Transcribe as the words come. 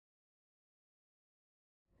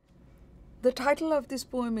The title of this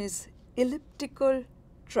poem is Elliptical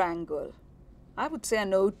Triangle. I would say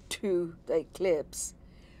an ode to the eclipse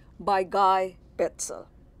by Guy Petzall.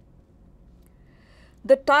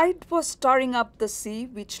 The tide was stirring up the sea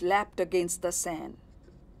which lapped against the sand.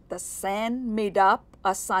 The sand made up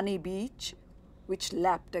a sunny beach which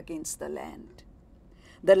lapped against the land.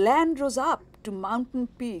 The land rose up to mountain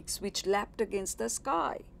peaks which lapped against the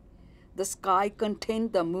sky. The sky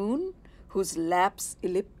contained the moon whose laps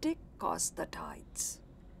elliptic caused the tides.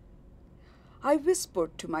 I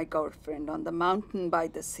whispered to my girlfriend on the mountain by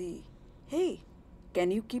the sea, "Hey, can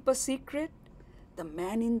you keep a secret? The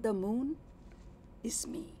man in the moon is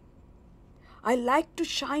me. I like to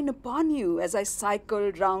shine upon you as I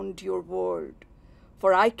cycle round your world,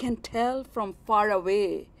 for I can tell from far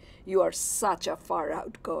away you are such a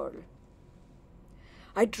far-out girl.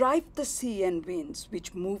 I drive the sea and winds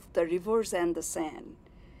which move the rivers and the sand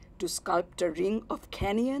to sculpt a ring of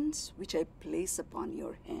canyons which I place upon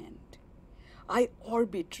your hand. I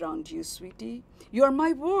orbit round you, sweetie. You are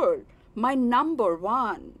my world, my number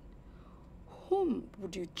one. Whom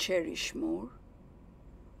would you cherish more?"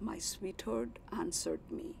 My sweetheart answered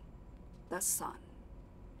me, "The sun."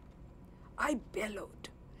 I bellowed,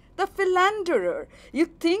 "The philanderer, you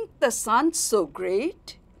think the sun's so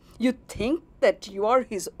great? You think that you are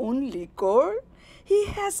his only girl? He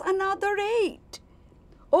has another 8.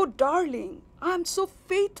 Oh, darling, I am so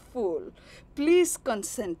faithful. Please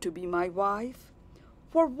consent to be my wife.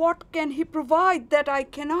 For what can he provide that I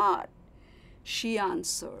cannot?" She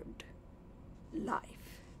answered,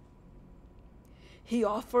 "Life. He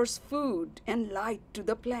offers food and light to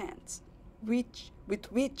the plants, with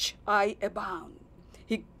which I abound.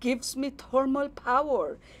 He gives me thermal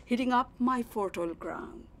power, heating up my fertile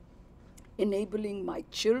ground, enabling my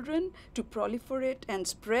children to proliferate and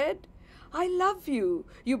spread. I love you,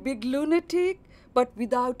 you big lunatic, but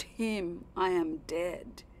without him I am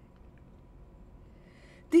dead."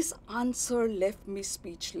 This answer left me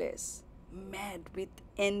speechless, mad with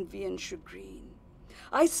envy and chagrin.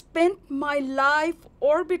 I spent my life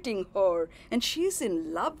orbiting her, and she's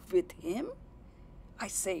in love with him? I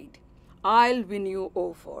said, "I'll win you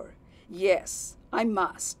over. Yes, I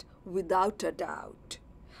must, without a doubt.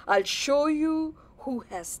 I'll show you who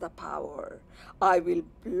has the power. I will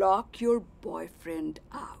block your boyfriend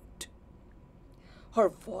out." Her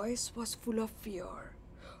voice was full of fear.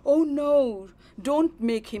 "Oh no, don't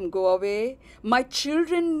make him go away. My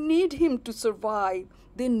children need him to survive.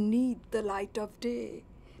 They need the light of day.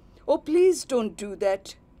 Oh, please don't do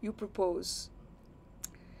that, you propose."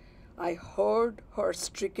 I heard her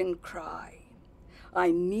stricken cry,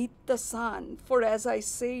 "I need the sun, for as I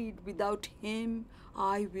said, without him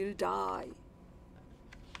I will die."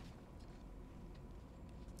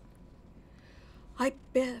 I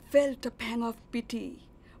felt a pang of pity,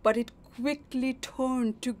 but it quickly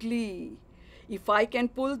turned to glee. If I can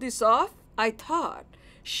pull this off, I thought,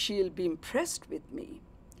 she'll be impressed with me.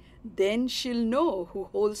 Then she'll know who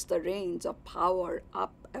holds the reins of power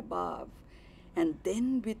up above. And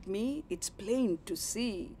then with me, it's plain to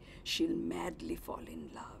see, she'll madly fall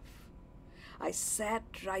in love. I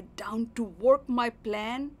sat right down to work my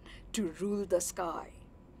plan to rule the sky.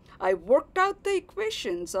 I worked out the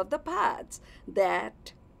equations of the paths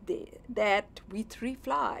that we three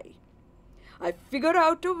fly. I figured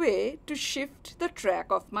out a way to shift the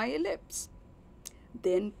track of my ellipse,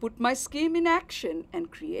 then put my scheme in action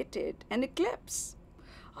and created an eclipse.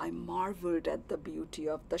 I marveled at the beauty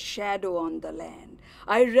of the shadow on the land.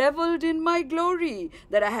 I reveled in my glory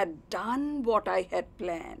that I had done what I had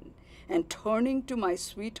planned. And turning to my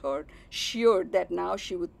sweetheart, sure that now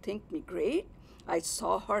she would think me great, I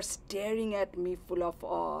saw her staring at me full of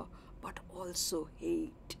awe, but also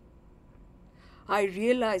hate. I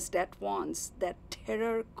realized at once that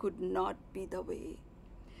terror could not be the way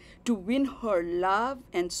to win her love,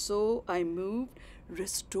 and so I moved,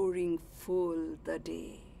 restoring full the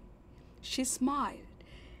day. She smiled,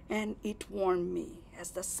 and it warmed me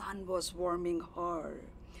as the sun was warming her,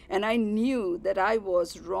 and I knew that I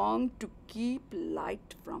was wrong to keep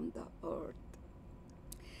light from the earth.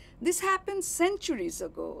 This happened centuries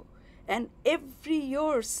ago, and every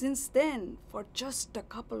year since then, for just a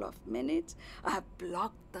couple of minutes, I have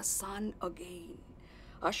blocked the sun again.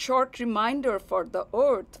 A short reminder for the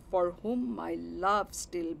earth, for whom my love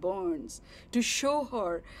still burns, to show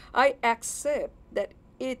her I accept that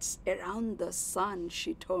it's around the sun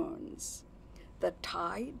she turns. The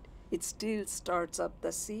tide, it still starts up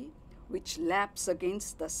the sea, which laps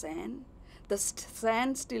against the sand. The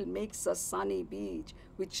sand still makes a sunny beach,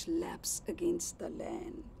 which laps against the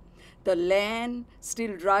land. The land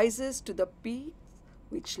still rises to the peaks,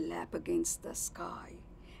 which lap against the sky.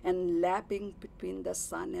 and lapping between the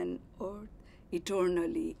sun and earth,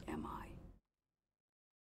 eternally am I.